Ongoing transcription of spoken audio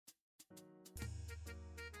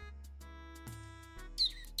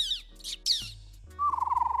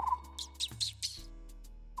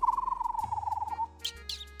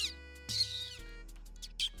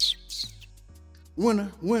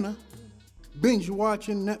Winner. Binge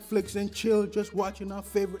watching Netflix and chill, just watching our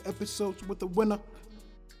favorite episodes with the winner.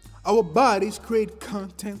 Our bodies create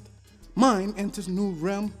content. Mind enters new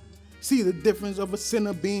realm. See the difference of a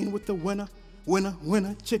sinner being with the winner.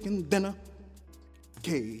 Winner, chicken dinner.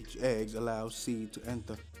 Cage eggs allow seed to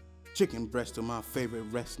enter. Chicken breast to my favorite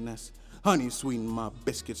rest nest. Honey sweeten my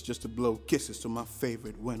biscuits just to blow kisses to my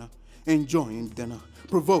favorite winner. Enjoying dinner,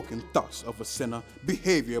 provoking thoughts of a sinner,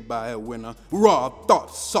 behavior by a winner, raw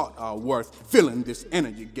thoughts sought our worth, feeling this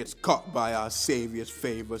energy gets caught by our Savior's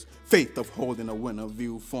favors, faith of holding a winner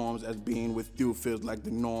view forms as being with you feels like the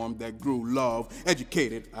norm that grew love,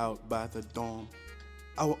 educated out by the dawn.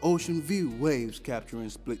 Our ocean view waves capturing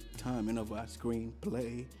split timing of our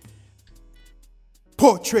screenplay.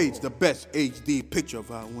 Portrays the best HD picture of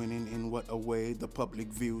our winning. In what a way the public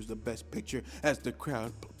views the best picture as the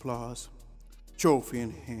crowd applauds. Trophy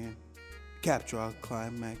in hand, capture our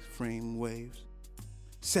climax frame waves.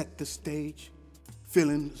 Set the stage,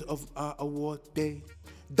 feelings of our award day.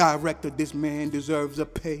 Director, this man deserves a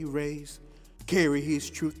pay raise. Carry his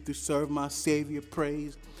truth to serve my Savior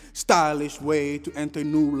praise. Stylish way to enter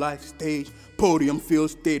new life stage. Podium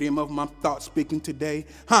filled stadium of my thoughts speaking today.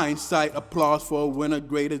 Hindsight applause for a winner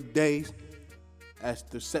greater days. As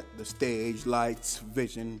to set the stage lights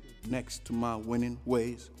vision next to my winning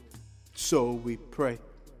ways. So we pray.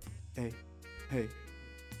 Hey.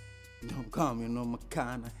 Don't call me no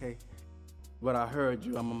McConaughey. But I heard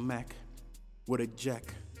you, I'm a Mac with a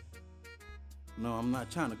jack. No, I'm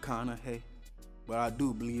not trying to Conaughey. But I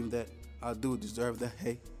do believe that I do deserve the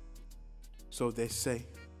hay. So they say.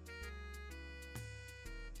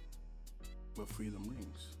 But freedom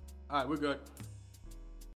rings. All right, we're good.